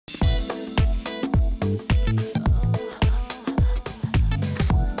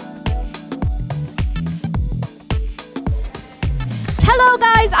Hello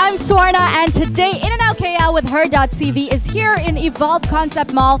guys, I'm Swarna, and today In and Out KL with Her.TV is here in Evolve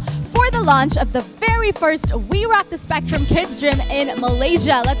Concept Mall for the launch of the very first We Rock the Spectrum Kids Gym in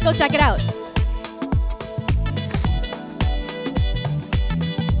Malaysia. Let's go check it out.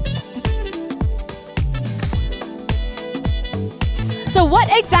 So what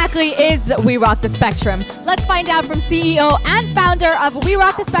exactly is We Rock the Spectrum? Let's find out from CEO and founder of We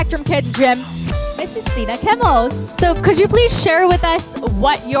Rock the Spectrum Kids Gym, Mrs. Dina Kimmel. So could you please share with us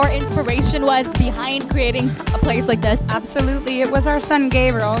what your inspiration was behind creating a place like this? Absolutely. It was our son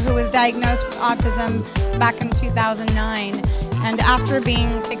Gabriel, who was diagnosed with autism back in 2009. And after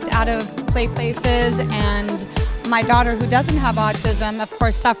being kicked out of play places, and my daughter, who doesn't have autism, of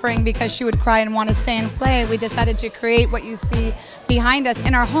course suffering because she would cry and want to stay and play, we decided to create what you see behind us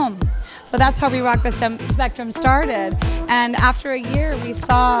in our home. So that's how We Rock the Spectrum started. And after a year, we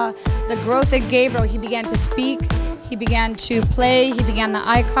saw the growth of Gabriel. He began to speak, he began to play, he began the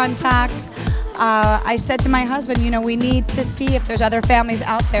eye contact. I said to my husband, you know, we need to see if there's other families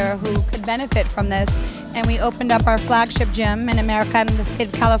out there who could benefit from this. And we opened up our flagship gym in America in the state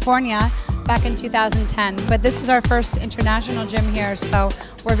of California back in 2010. But this is our first international gym here, so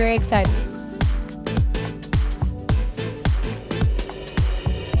we're very excited.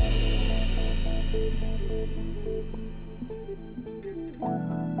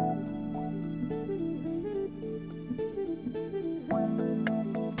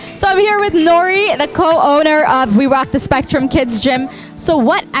 So I'm here with Nori, the co-owner of We Rock the Spectrum Kids Gym. So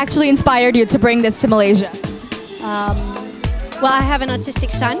what actually inspired you to bring this to Malaysia? Well, I have an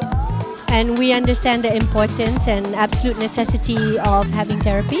autistic son, and we understand the importance and absolute necessity of having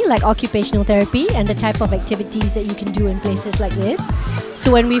therapy, like occupational therapy, and the type of activities that you can do in places like this.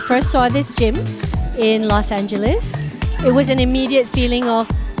 So when we first saw this gym in Los Angeles, it was an immediate feeling of,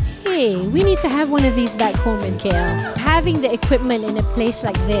 hey, we need to have one of these back home in KL. Having the equipment in a place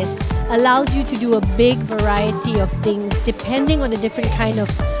like this allows you to do a big variety of things depending on the different kind of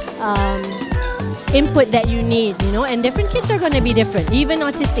input that you need, you know, and different kids are going to be different. Even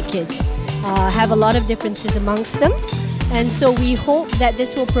autistic kids have a lot of differences amongst them, and so we hope that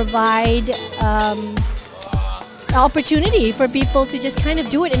this will provide opportunity for people to just kind of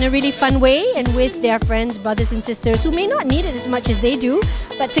do it in a really fun way and with their friends, brothers and sisters who may not need it as much as they do,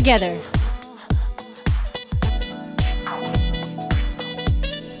 but together.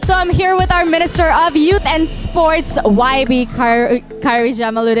 So I'm here with our Minister of Youth and Sports, YB Khairy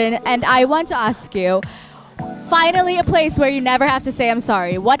Jamaluddin, and I want to ask you, finally a place where you never have to say I'm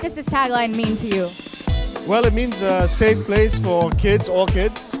sorry. What does this tagline mean to you? Well, it means a safe place for kids, all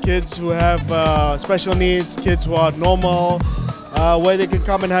kids, kids who have special needs, kids who are normal, where they can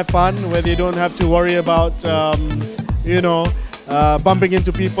come and have fun, where they don't have to worry about, bumping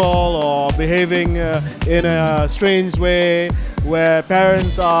into people or behaving in a strange way, where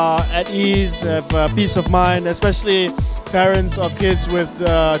parents are at ease, have peace of mind, especially parents of kids with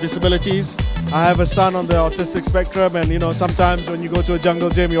disabilities. I have a son on the autistic spectrum, and you know, sometimes when you go to a jungle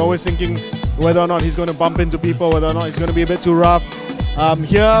gym, you're always thinking whether or not he's going to bump into people, whether or not he's going to be a bit too rough.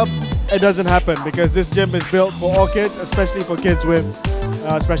 Here, it doesn't happen because this gym is built for all kids, especially for kids with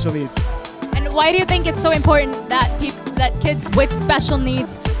special needs. And why do you think it's so important that kids with special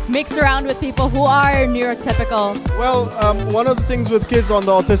needs mix around with people who are neurotypical? Well, one of the things with kids on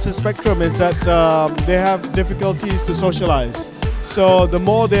the autistic spectrum is that they have difficulties to socialize. So the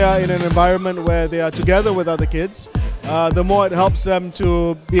more they are in an environment where they are together with other kids, the more it helps them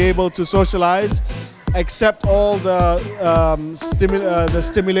to be able to socialize, accept all the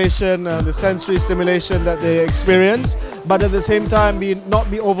stimulation, the sensory stimulation that they experience, but at the same time not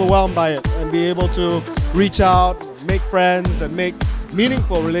be overwhelmed by it, and be able to reach out, make friends, and make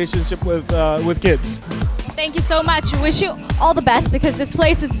meaningful relationship with kids. Thank you so much. We wish you all the best because this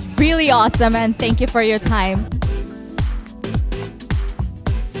place is really awesome, and thank you for your time.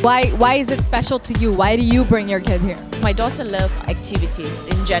 Why is it special to you? Why do you bring your kid here? My daughter loves activities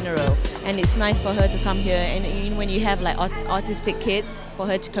in general, and it's nice for her to come here, and when you have like autistic kids, for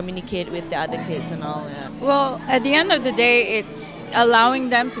her to communicate with the other kids and all. Yeah. Well, at the end of the day, it's allowing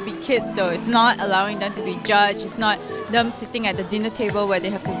them to be kids though. It's not allowing them to be judged. It's not them sitting at the dinner table where they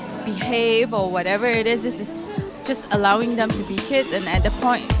have to behave or whatever it is. This is just allowing them to be kids, and at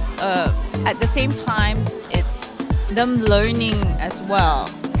the same time, it's them learning as well.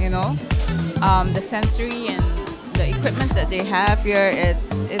 You know, the sensory and the equipments that they have here,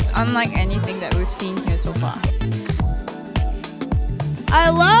 it's unlike anything that we've seen here so far. I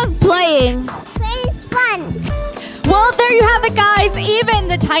love playing. Playing's fun. Well, there you have it, guys. Even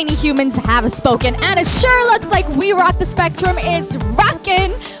the tiny humans have spoken, and it sure looks like We Rock the Spectrum is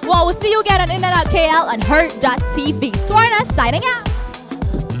rocking. Well, we'll see you again on In and Out KL on Her.TV. Swarna signing out.